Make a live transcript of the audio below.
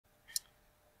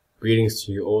Greetings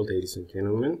to you all, ladies and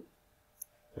gentlemen.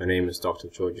 My name is Dr.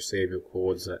 George Xavier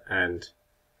Kordza, and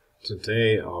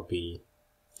today I'll be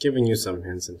giving you some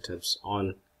hints and tips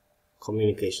on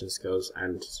communication skills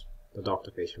and the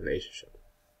doctor-patient relationship.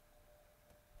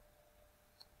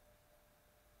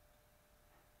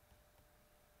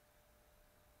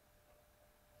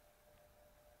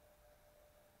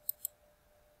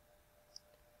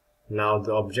 Now,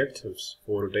 the objectives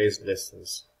for today's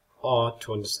lessons are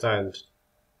to understand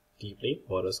deeply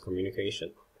what is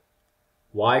communication,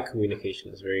 why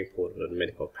communication is very important in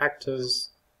medical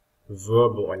practice,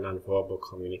 verbal and nonverbal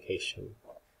communication,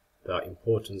 the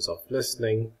importance of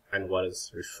listening and what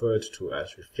is referred to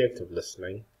as reflective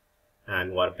listening,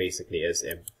 and what basically is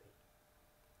empathy.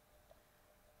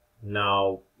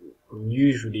 Now,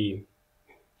 usually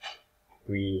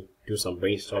we do some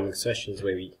brainstorming sessions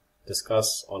where we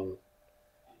discuss on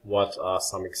what are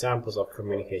some examples of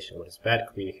communication, what is bad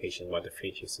communication, what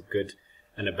differentiates a good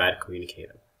and a bad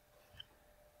communicator.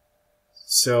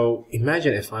 So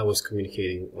imagine if I was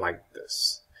communicating like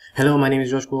this. Hello, my name is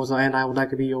George Kordza, and I would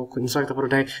like to be your instructor for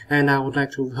today, and I would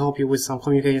like to help you with some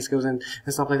communication skills and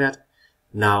stuff like that.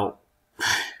 Now,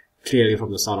 clearly from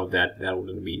the sound of that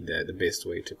wouldn't be the best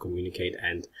way to communicate,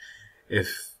 and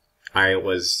if I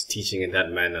was teaching in that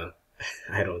manner,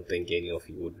 I don't think any of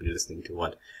you would be listening to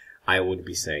what I would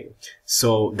be saying.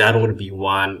 So that would be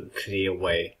one clear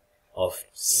way of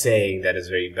saying that is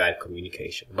very bad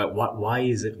communication. But why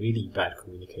is it really bad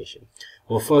communication?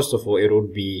 Well, first of all, it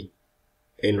would be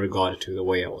in regard to the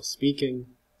way I was speaking,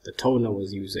 the tone I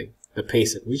was using, the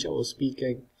pace at which I was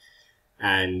speaking,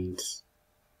 and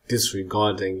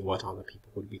disregarding what other people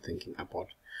would be thinking about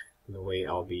the way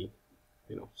I'll be,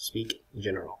 speaking in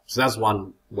general. So that's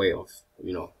one way of,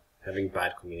 having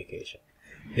bad communication.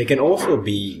 There can also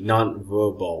be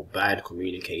non-verbal bad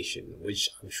communication,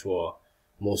 which I'm sure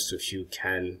most of you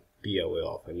can be aware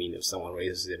of. I mean, if someone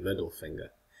raises their middle finger,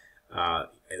 I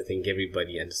think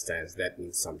everybody understands that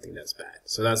means something that's bad.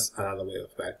 So that's another way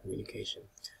of bad communication.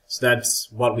 So that's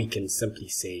what we can simply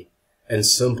say in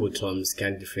simple terms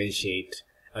can differentiate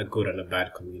a good and a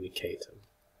bad communicator.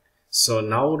 So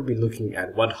now we'll be looking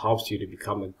at what helps you to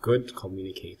become a good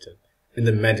communicator in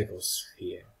the medical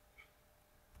sphere.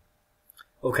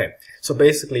 Okay, so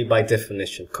basically by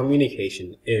definition,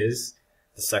 communication is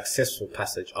the successful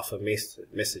passage of a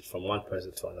message from one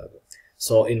person to another.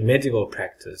 So in medical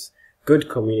practice,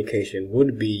 good communication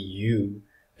would be you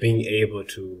being able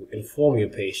to inform your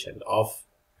patient of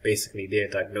basically their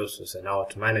diagnosis and how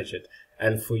to manage it,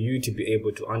 and for you to be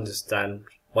able to understand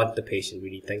what the patient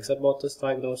really thinks about this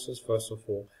diagnosis, first of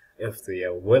all, if they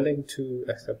are willing to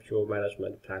accept your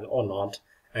management plan or not,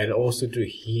 and also to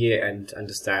hear and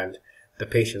understand the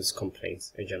patient's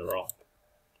complaints in general.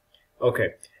 Okay,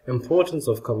 importance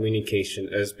of communication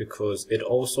is because it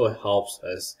also helps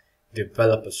us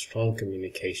develop a strong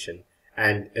communication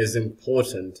and is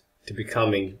important to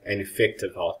becoming an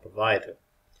effective health provider.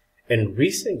 In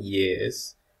recent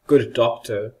years, good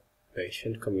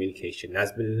doctor-patient communication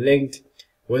has been linked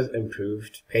with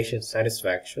improved patient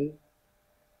satisfaction,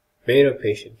 better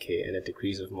patient care, and a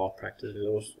decrease of malpractice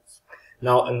lawsuits.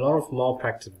 Now, a lot of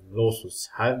malpractice lawsuits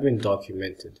have been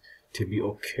documented to be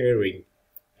occurring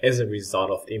as a result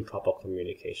of improper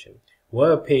communication,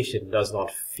 where a patient does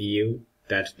not feel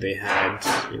that they had,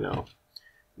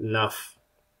 enough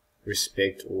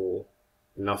respect or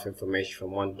enough information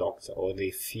from one doctor, or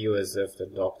they feel as if the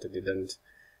doctor didn't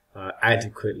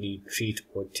adequately treat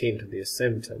or tend to their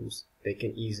symptoms, they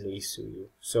can easily sue you.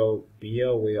 So be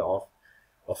aware of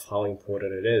how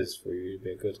important it is for you to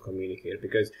be a good communicator,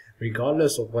 because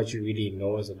regardless of what you really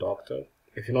know as a doctor,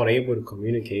 if you're not able to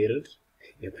communicate it,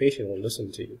 your patient will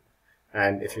listen to you.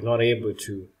 And if you're not able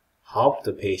to help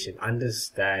the patient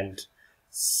understand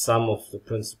some of the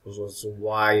principles as to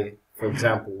why, for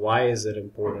example, why is it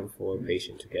important for a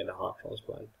patient to get a heart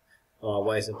transplant?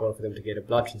 Why is it important for them to get a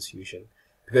blood transfusion?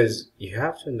 Because you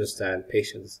have to understand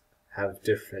patients have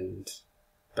different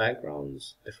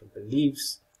backgrounds, different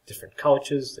beliefs, different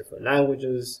cultures, different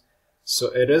languages. So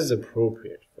it is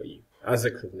appropriate for you as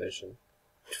a clinician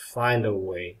to find a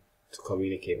way to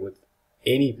communicate with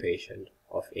any patient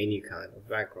of any kind of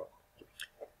background.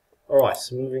 Alright,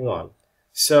 so moving on.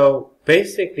 So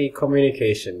basically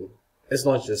communication is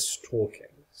not just talking.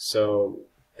 So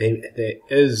there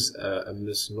is a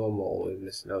misnomer or a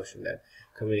misnotion that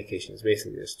communication is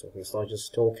basically just talking. It's not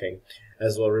just talking.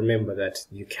 As well, remember that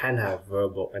you can have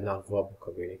verbal and non-verbal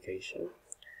communication.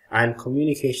 And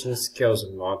communication skills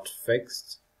are not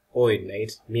fixed or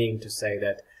innate, meaning to say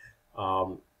that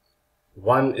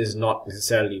one is not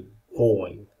necessarily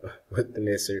born with the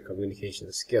necessary communication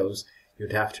skills.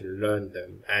 You'd have to learn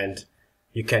them, and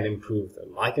you can improve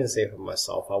them. I can say for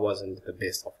myself, I wasn't the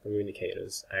best of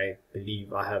communicators. I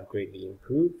believe I have greatly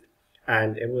improved,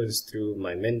 and it was through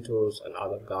my mentors and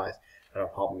other guys that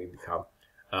have helped me become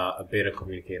a better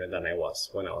communicator than I was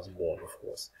when I was born, of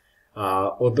course.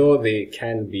 Although there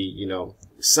can be,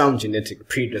 some genetic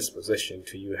predisposition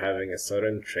to you having a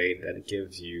certain trait that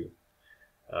gives you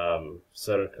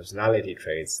certain personality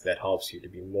traits that helps you to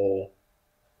be more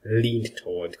leaned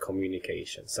toward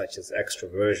communication, such as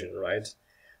extroversion, right?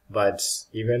 But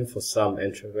even for some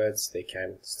introverts, they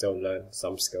can still learn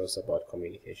some skills about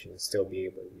communication and still be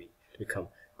able to become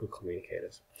good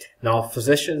communicators. Now,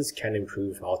 physicians can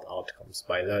improve health outcomes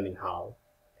by learning how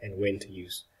and when to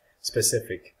use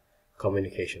specific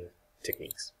communication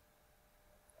techniques.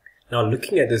 Now,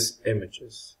 looking at these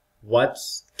images, what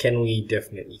can we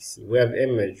definitely see? We have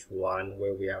image 1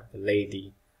 where we have the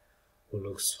lady who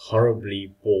looks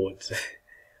horribly bored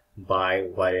by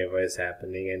whatever is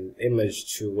happening, and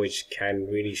image 2 which can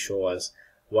really show us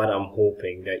what I'm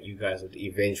hoping that you guys would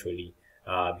eventually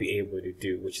be able to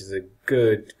do, which is a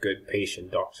good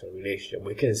patient-doctor relationship.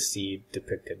 We can see it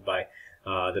depicted by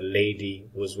the lady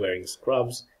who's wearing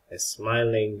scrubs is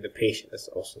smiling, the patient is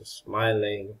also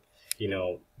smiling,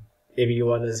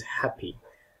 everyone is happy.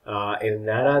 In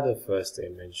that other first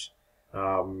image,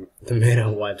 no matter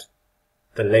what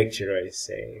the lecturer is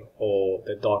saying or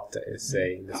the doctor is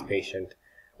saying, this patient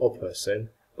or person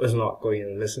is not going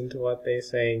to listen to what they're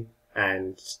saying,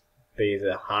 and there's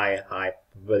a high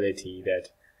probability that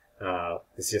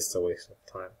it's just a waste of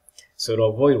time. So to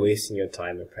avoid wasting your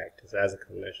time in practice as a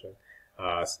clinician,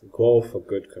 go for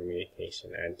good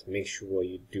communication and make sure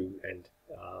you do and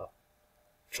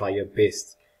try your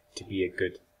best to be a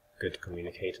good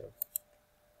communicator.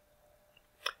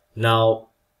 Now,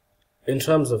 in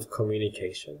terms of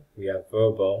communication, we have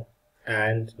verbal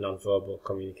and nonverbal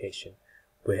communication.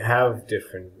 We have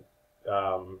different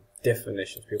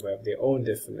definitions. People have their own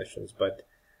definitions, but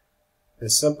in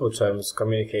simple terms,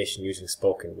 communication using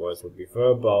spoken words would be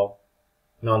verbal.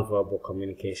 Nonverbal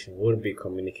communication would be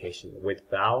communication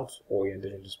without or in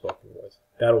addition to spoken words.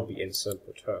 That would be in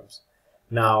simple terms.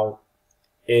 Now,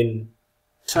 in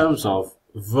terms of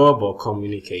verbal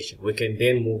communication, we can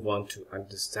then move on to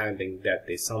understanding that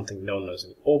there's something known as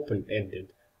an open-ended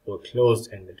or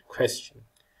closed-ended question.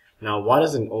 Now, what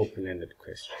is an open-ended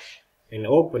question? In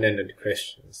open-ended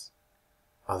questions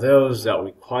are those that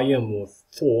require more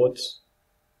thought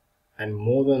and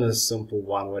more than a simple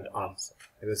one-word answer.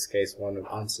 In this case, one-word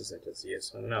answers such as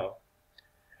yes or no.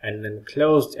 And then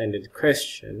closed-ended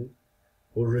question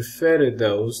will refer to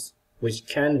those which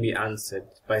can be answered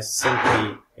by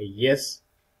simply a yes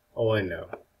or a no.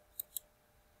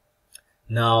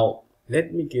 Now,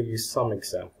 let me give you some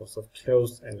examples of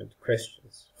closed-ended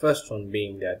questions. First one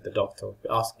being that the doctor will be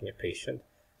asking a patient,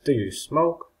 do you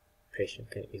smoke? Patient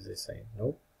can easily say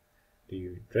no. Do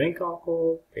you drink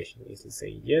alcohol? Patient can easily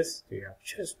say yes. Do you have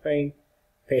chest pain?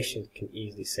 Patient can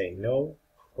easily say no,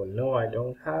 or no, I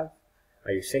don't have.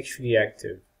 Are you sexually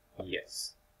active?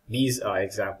 Yes. These are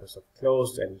examples of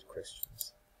closed-ended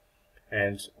questions.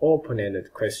 And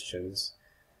open-ended questions,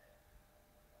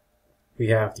 we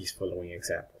have these following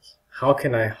examples. How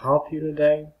can I help you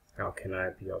today? How can I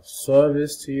be of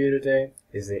service to you today?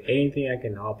 Is there anything I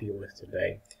can help you with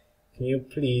today? Can you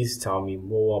please tell me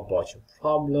more about your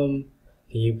problem?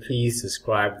 Can you please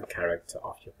describe the character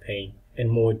of your pain in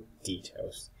more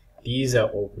details? These are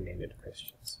open-ended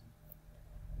questions.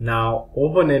 Now,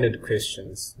 open-ended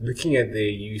questions, looking at their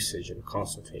usage in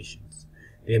consultations,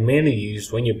 they're mainly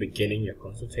used when you're beginning your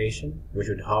consultation, which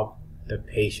would help the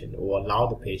patient or allow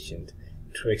the patient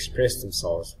to express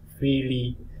themselves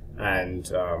freely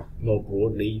and more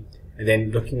broadly. And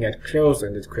then looking at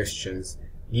closed-ended questions,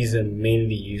 these are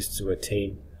mainly used to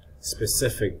attain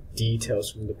specific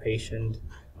details from the patient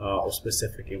or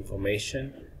specific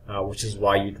information, which is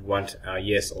why you'd want a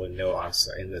yes or no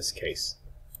answer in this case.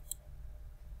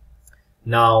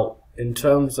 Now, in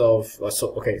terms of,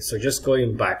 so just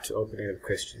going back to open-ended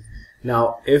question.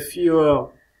 Now, if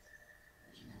you're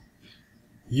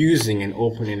using an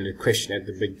open-ended question at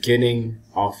the beginning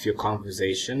of your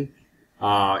conversation,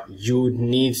 you would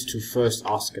need to first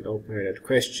ask an open-ended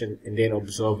question and then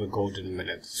observe a golden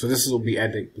minute. So this will be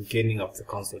at the beginning of the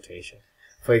consultation.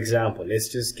 For example,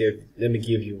 let me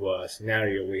give you a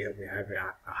scenario where we have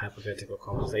a hypothetical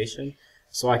conversation.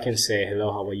 So I can say,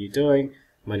 hello, how are you doing?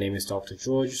 My name is Dr.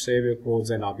 George Xavier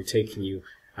Cords, and I'll be taking you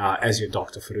as your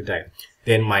doctor for today.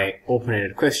 Then my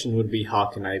open-ended question would be, how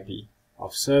can I be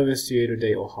of service to you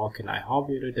today, or how can I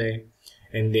help you today?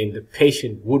 And then the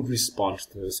patient would respond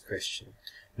to this question.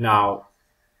 Now,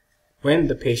 when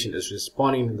the patient is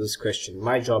responding to this question,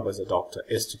 my job as a doctor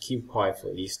is to keep quiet for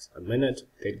at least a minute.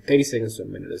 30 seconds to a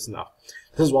minute is enough.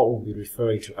 This is what we'll be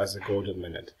referring to as a golden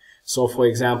minute. So, for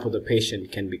example, the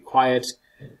patient can be quiet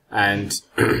and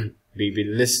be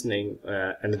listening,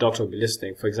 and the doctor will be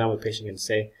listening. For example, the patient can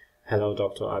say, "Hello,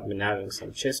 doctor, I've been having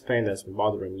some chest pain that's been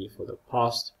bothering me for the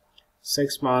past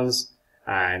 6 months,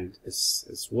 and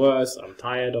it's worse. I'm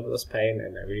tired of this pain,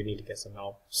 and I really need to get some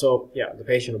help." So, yeah, the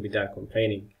patient will be done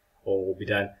complaining, or will be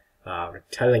done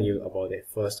telling you about their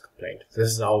first complaint.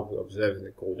 This is how we observe in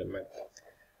the golden minute.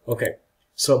 Okay,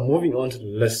 so moving on to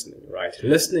listening, right?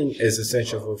 Listening is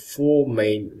essential for 4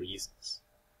 main reasons.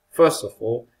 First of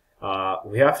all,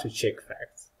 we have to check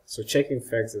facts. So checking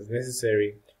facts is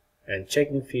necessary, and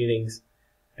checking feelings,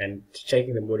 and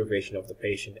checking the motivation of the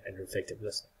patient, and reflective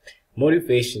listening.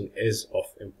 Motivation is of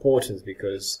importance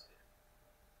because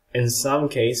in some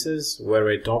cases where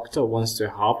a doctor wants to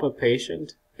help a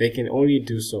patient, they can only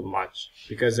do so much,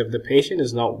 because if the patient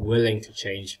is not willing to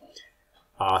change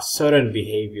certain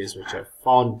behaviors which are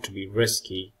found to be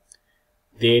risky,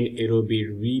 then it will be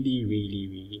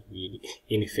really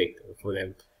ineffective for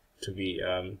them to be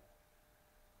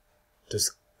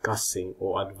discussing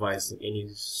or advising any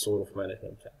sort of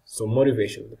management plan. So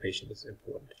motivation of the patient is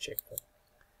important to check for.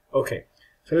 Okay,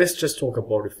 so let's just talk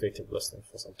about reflective listening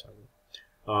for some time.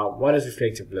 What is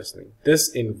reflective listening? This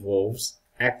involves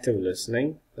active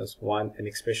listening, that's one, an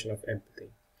expression of empathy,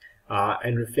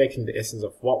 and reflecting the essence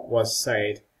of what was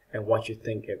said and what you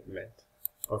think it meant.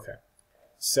 Okay,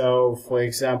 so for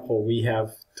example, we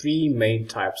have 3 main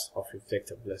types of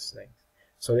reflective listening.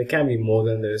 So there can be more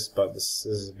than this, but this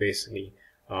is basically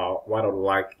what I would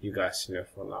like you guys to know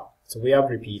for now. So we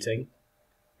have repeating,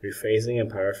 rephrasing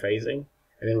and paraphrasing,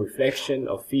 and then reflection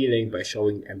of feeling by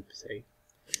showing empathy.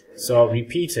 So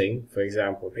repeating, for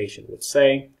example, a patient would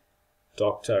say,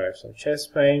 "Doctor, I have some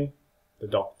chest pain." The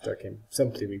doctor can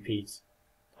simply repeat,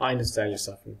 "I understand you're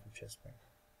suffering from chest pain."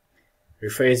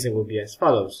 Rephrasing will be as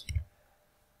follows.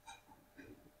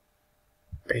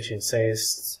 Patient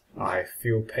says, "I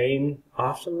feel pain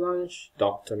after lunch."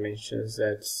 Doctor mentions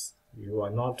that you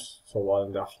are not so well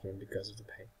in the afternoon because of the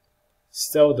pain.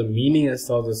 Still, the meaning is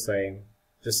still the same,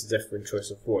 just a different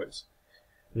choice of words.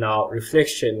 Now,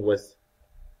 reflection with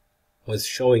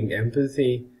showing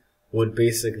empathy would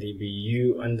basically be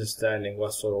you understanding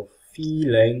what sort of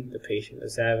feeling the patient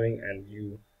is having and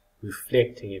you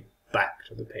reflecting it back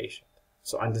to the patient.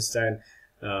 So understand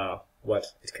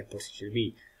what it can potentially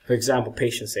be. For example,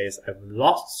 patient says, "I've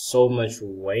lost so much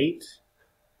weight.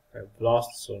 I've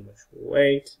lost so much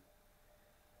weight,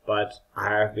 but I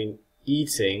have been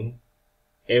eating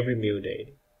every meal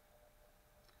daily."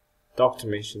 Doctor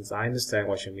mentions, "I understand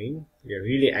what you mean. You're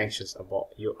really anxious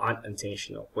about your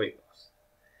unintentional weight loss."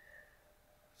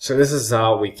 So this is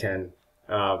how we can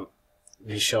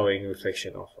be showing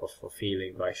reflection of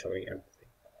feeling by showing empathy.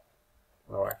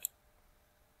 Alright.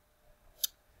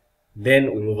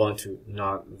 Then we move on to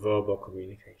non-verbal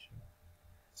communication.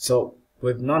 So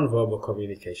with non-verbal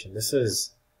communication, this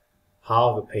is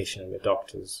how the patient and the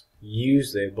doctors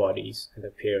use their bodies and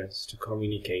appearance to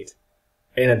communicate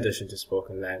in addition to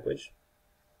spoken language.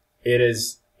 It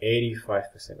is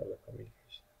 85% of the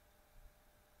communication.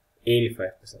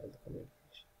 85% of the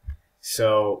communication.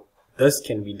 So this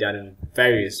can be done in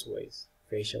various ways.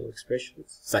 Facial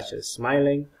expressions such as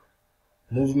smiling,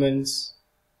 movements,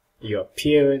 your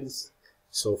appearance.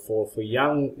 So for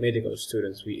young medical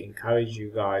students, we encourage you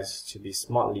guys to be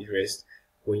smartly dressed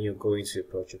when you're going to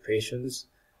approach your patients,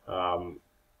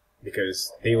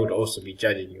 because they would also be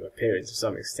judging your appearance to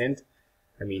some extent.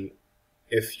 I mean,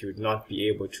 if you'd not be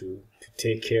able to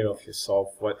take care of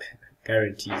yourself, what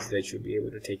guarantees that you'll be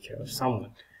able to take care of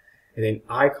someone? And then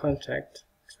eye contact,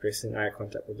 expressing eye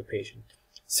contact with the patient.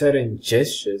 Certain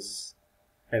gestures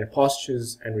and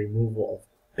postures and removal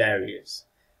of barriers.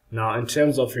 Now, in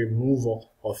terms of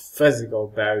removal of physical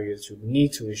barriers, you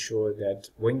need to ensure that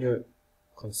when you're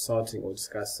consulting or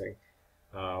discussing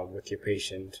with your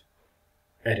patient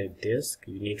at a desk,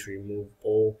 you need to remove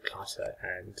all clutter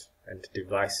and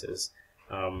devices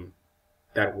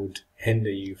that would hinder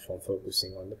you from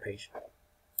focusing on the patient.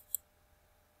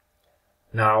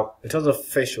 Now, in terms of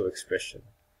facial expression,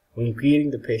 when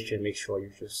greeting the patient, make sure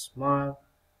you just smile,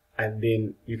 and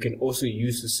then you can also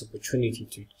use this opportunity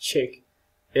to check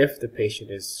if the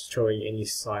patient is showing any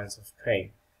signs of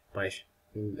pain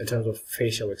in terms of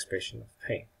facial expression of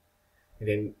pain. And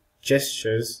then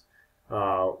gestures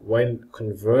when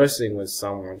conversing with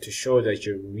someone to show that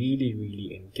you're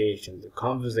really engaged in the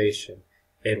conversation.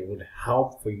 It would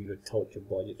help for you to tilt your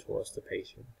body towards the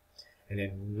patient. And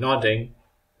then nodding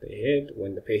the head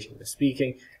when the patient is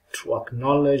speaking to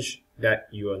acknowledge that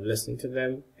you are listening to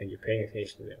them and you're paying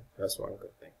attention to them. That's one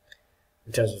good thing.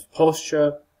 In terms of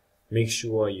posture, make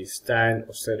sure you stand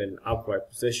or sit in an upright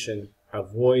position.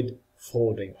 Avoid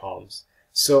folding arms.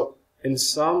 So in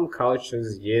some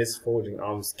cultures, yes, folding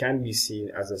arms can be seen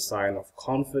as a sign of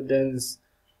confidence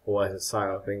or as a sign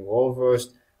of being well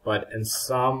versed, but in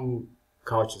some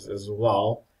cultures as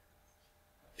well,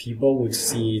 people would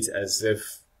see it as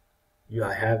if you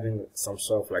are having some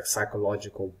sort of like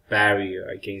psychological barrier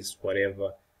against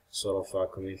whatever sort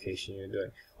of communication you're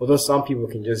doing. Although some people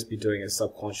can just be doing it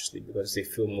subconsciously because they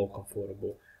feel more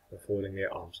comfortable with folding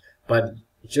their arms. But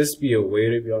just be aware,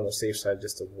 to be on the safe side,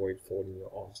 just avoid folding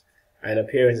your arms. And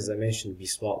appearance, as I mentioned, be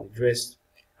smartly dressed.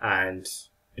 And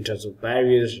in terms of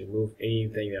barriers, remove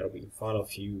anything that will be in front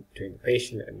of you during the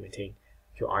patient and maintain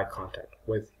your eye contact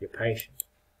with your patient.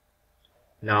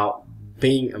 Now,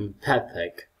 being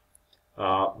empathic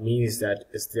means that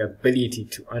it's the ability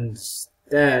to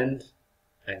understand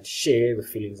and share the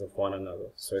feelings of one another.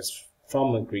 So it's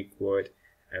from a Greek word,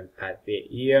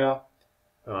 empatheia,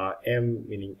 em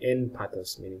meaning in,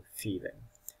 pathos meaning feeling.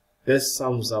 This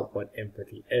sums up what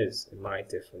empathy is in my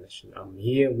definition. I'm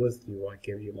here with you, I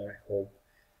give you my hope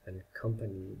and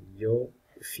accompany your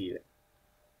feeling.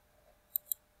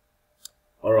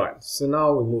 Alright, so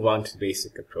now we move on to the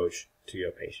basic approach to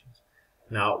your patients.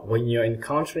 Now, when you're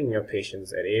encountering your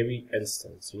patients at every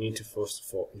instance, you need to first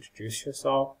of all introduce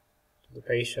yourself to the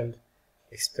patient,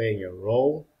 explain your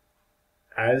role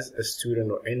as a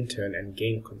student or intern, and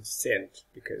gain consent,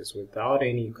 because without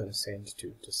any consent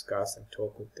to discuss and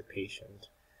talk with the patient,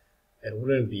 it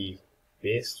wouldn't be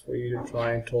best for you to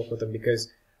try and talk with them,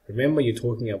 because remember, you're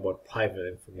talking about private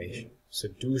information, so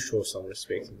do show some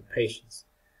respect to the patients.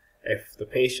 If the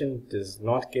patient does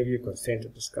not give you consent to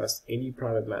discuss any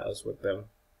private matters with them,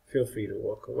 feel free to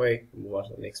walk away and move on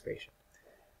to the next patient.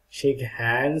 Shake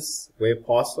hands where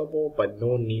possible, but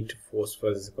no need to force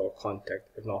physical contact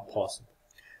if not possible.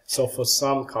 So for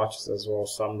some cultures as well,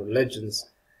 some religions,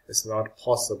 it's not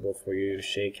possible for you to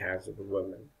shake hands with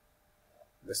women.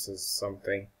 This is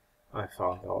something I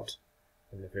found out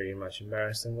in a very much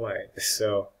embarrassing way.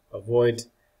 So avoid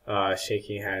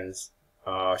shaking hands.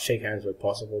 Shake hands where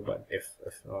possible, but if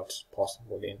not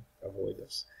possible, then avoid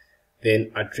this.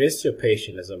 Then address your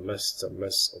patient as a Mr.,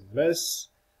 Miss, or Miss,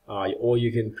 or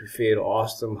you can prefer to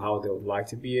ask them how they would like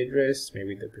to be addressed.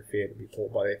 Maybe they prefer to be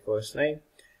called by their first name.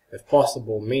 If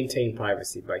possible, maintain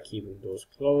privacy by keeping doors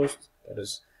closed, that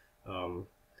is,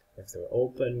 if they're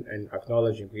open, and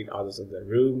acknowledge and greet others in the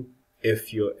room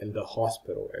if you're in the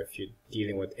hospital, if you're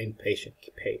dealing with inpatient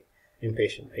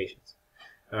patients.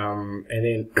 And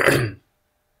then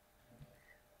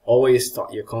always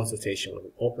start your consultation with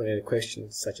open-ended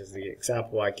questions, such as the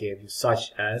example I gave you,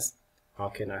 such as, how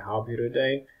can I help you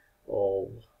today? Or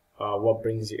what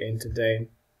brings you in today?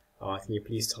 Can you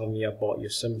please tell me about your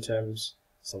symptoms?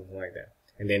 Something like that.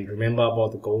 And then remember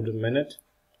about the golden minute.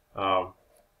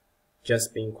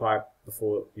 Just being quiet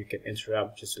before you can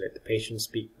interrupt, just to let the patient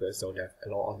speak, because they'll have a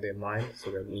lot on their mind,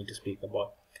 so they'll need to speak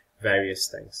about various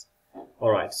things.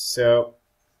 Alright, so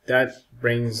that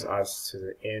brings us to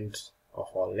the end of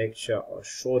our lecture, a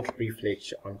short brief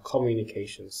lecture on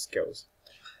communication skills.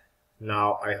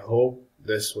 Now, I hope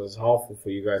this was helpful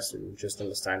for you guys to just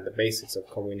understand the basics of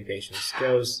communication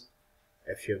skills.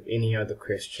 If you have any other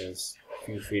questions,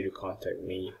 feel free to contact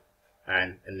me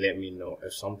and let me know.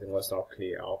 If something was not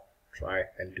clear, I'll try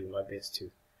and do my best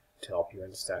to help you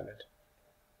understand it.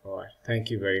 Alright, thank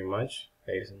you very much,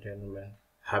 ladies and gentlemen.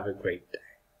 Have a great day.